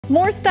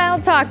More style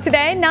talk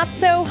today, not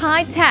so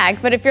high tech,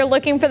 but if you're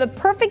looking for the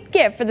perfect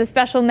gift for the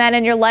special men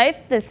in your life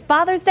this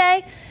Father's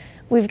Day,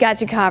 we've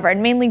got you covered.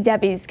 Mainly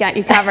Debbie's got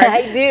you covered.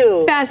 I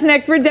do. Fashion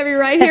expert Debbie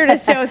Wright here to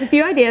show us a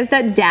few ideas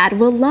that Dad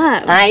will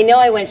love. I know.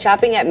 I went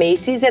shopping at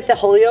Macy's at the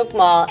Holyoke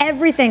Mall.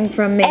 Everything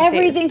from Macy's.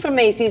 Everything from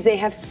Macy's. They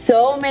have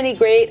so many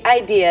great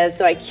ideas.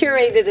 So I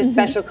curated a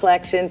special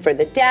collection for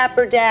the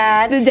Dapper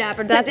Dad. The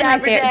Dapper Dad. That's my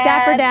favorite.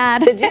 Dapper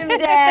Dad. The Gym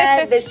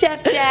Dad. The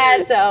Chef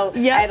Dad. So I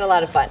had a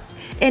lot of fun.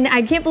 And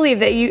I can't believe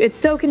that it's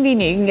so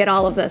convenient. You can get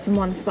all of this in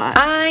one spot.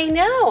 I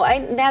know.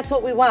 That's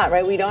what we want,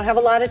 right? We don't have a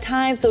lot of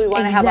time, so we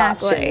want to have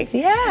options.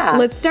 Yeah.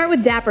 Let's start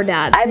with Dapper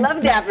Dad. I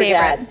love Dapper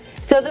Dad.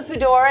 So the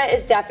fedora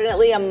is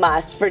definitely a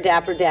must for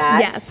Dapper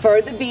Dad. Yes.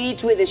 For the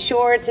beach with his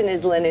shorts and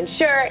his linen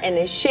shirt and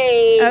his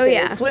shades and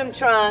his swim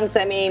trunks.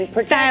 I mean,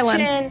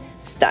 protection.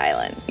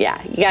 Styling. Yeah,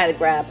 you gotta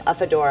grab a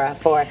fedora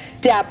for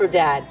Dapper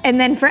Dad. And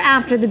then for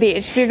after the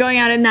beach, if you're going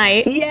out at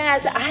night.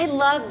 Yes, I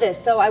love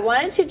this. So I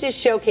wanted to just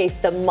showcase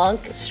the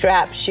monk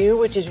strap shoe,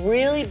 which is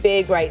really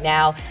big right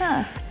now.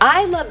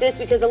 I love this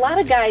because a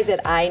lot of guys that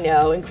I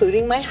know,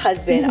 including my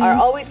husband, are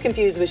always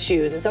confused with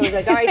shoes. And so he's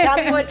like, all right, tell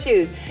me what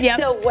shoes.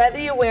 So whether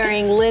you're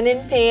wearing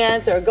linen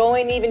pants or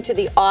going even to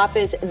the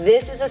office,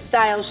 this is a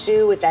style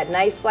shoe with that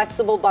nice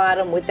flexible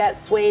bottom with that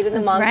suede in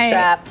the monk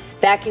strap.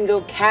 That can go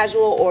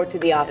casual or to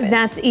the office.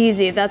 That's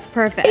easy. That's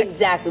perfect.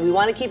 Exactly. We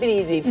want to keep it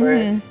easy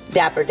for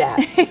Dapper Dad.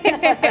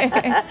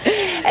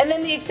 And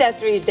then the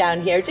accessories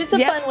down here. Just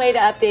a fun way to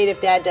update if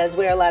Dad does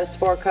wear a lot of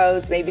sport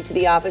coats, maybe to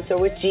the office or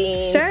with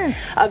jeans. Sure.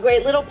 A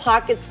great little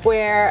pocket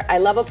square. I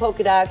love a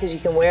polka dot because you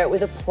can wear it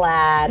with a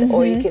plaid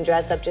or you can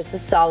dress up just a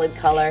solid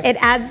color. It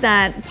adds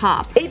that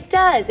pop. It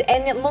does.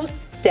 And most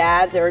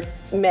dads or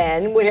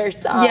men wear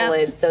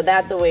solid, so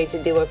that's a way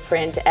to do a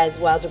print as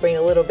well to bring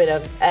a little bit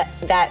of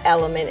that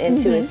element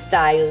into his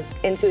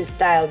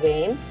style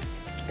game.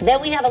 Then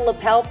we have a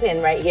lapel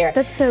pin right here.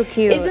 That's so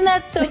cute. Isn't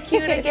that so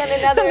cute? Again,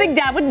 another something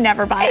Dad would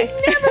never buy.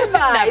 Never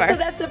buy. Never. So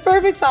that's a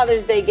perfect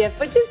Father's Day gift,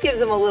 but just gives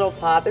them a little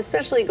pop,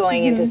 especially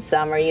going into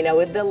summer. You know,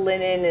 with the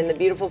linen and the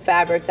beautiful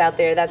fabrics out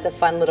there, that's a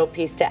fun little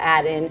piece to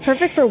add in.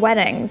 Perfect for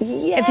weddings.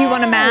 If you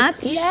want to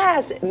match.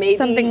 Yes, maybe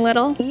something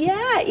little.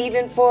 Yeah,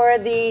 even for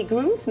the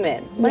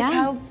groomsmen. Like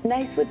how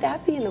nice would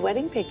that be in the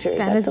wedding pictures?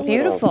 That's a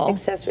beautiful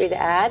accessory to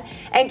add.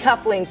 And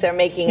cufflinks are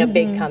making a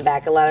big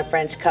comeback. A lot of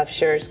French cuff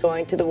shirts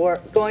going to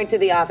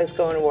the office,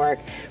 going to work.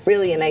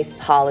 Really a nice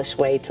polished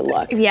way to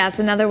look. Yes,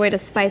 another way to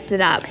spice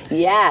it up.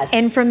 Yes.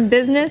 And from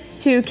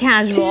business to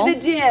casual. To the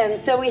gym.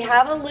 So we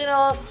have a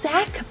little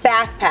sack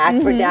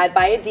backpack for Dad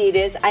by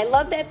Adidas. I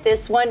love that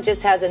this one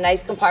just has a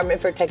nice compartment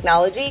for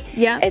technology.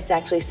 Yeah. It's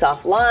actually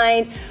soft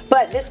lined,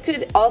 but this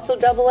could also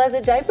double as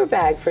a diaper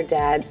bag for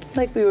Dad,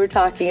 like we were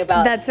talking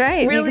about. That's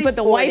right. Really you can put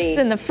the wipes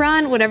in the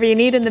front, whatever you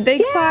need in the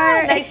big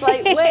part. Nice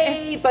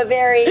lightweight, but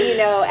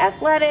very,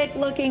 athletic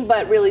looking,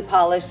 but really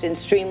polished and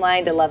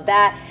streamlined. I love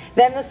that.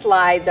 Then the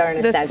slides are an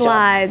essential. The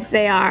slides,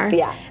 they are.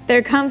 Yeah.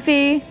 They're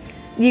comfy.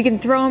 You can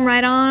throw them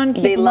right on.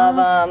 They love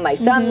them. My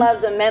son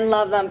loves them. Men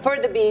love them. For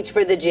the beach,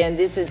 for the gym,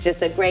 this is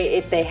just a great,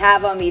 if they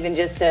have them, even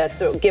just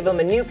to give them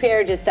a new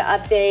pair, just to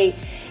update.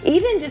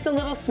 Even just a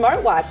little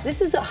smartwatch.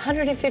 This is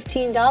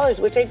 $115,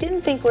 which I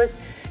didn't think was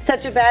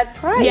such a bad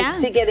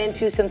price to get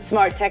into some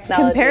smart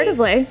technology.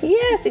 Comparatively.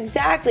 Yes,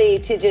 exactly.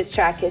 To just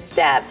track his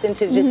steps and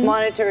to just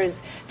monitor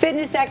his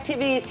fitness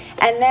activities,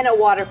 and then a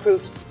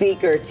waterproof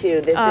speaker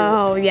too.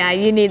 Yeah,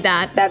 you need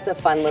that. That's a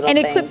fun little thing.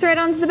 And it clips right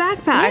onto the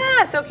backpack.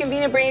 Yeah, so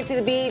convenient. Bring it to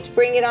the beach,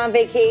 bring it on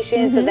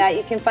vacation so that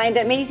you can find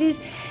it at Macy's.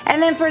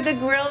 And then for the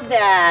grill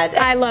dad.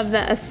 I love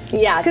this.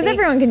 Yeah. Because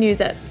everyone can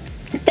use it.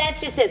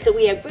 That's just it. So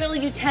we have grill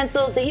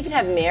utensils. They even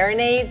have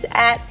marinades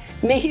at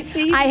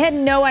Macy's. I had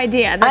no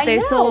idea that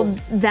they sold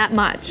that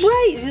much.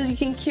 Right. You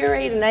can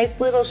curate a nice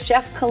little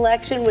chef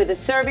collection with a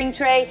serving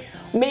tray.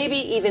 Maybe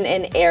even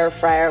an air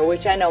fryer,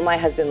 which I know my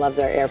husband loves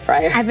our air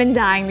fryer. I've been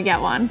dying to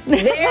get one.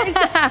 Because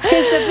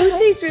the food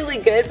tastes really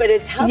good, but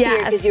it's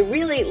healthier because you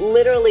really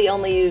literally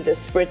only use a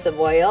spritz of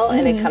oil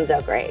and it comes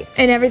out great.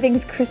 And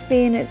everything's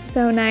crispy and it's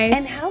so nice.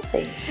 And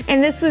healthy.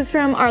 And this was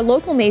from our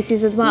local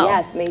Macy's as well.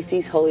 Yes,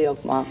 Macy's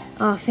Holyoke Mall.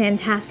 Oh,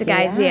 fantastic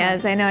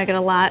ideas. I know I got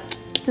a lot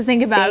to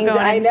think about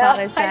going into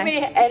Father's Day. I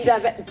may end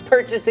up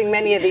purchasing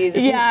many of these.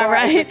 Yeah,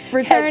 right.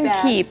 Return,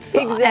 keep,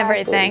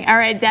 everything. All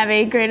right,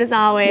 Debbie, great as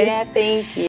always. Yeah, thank you.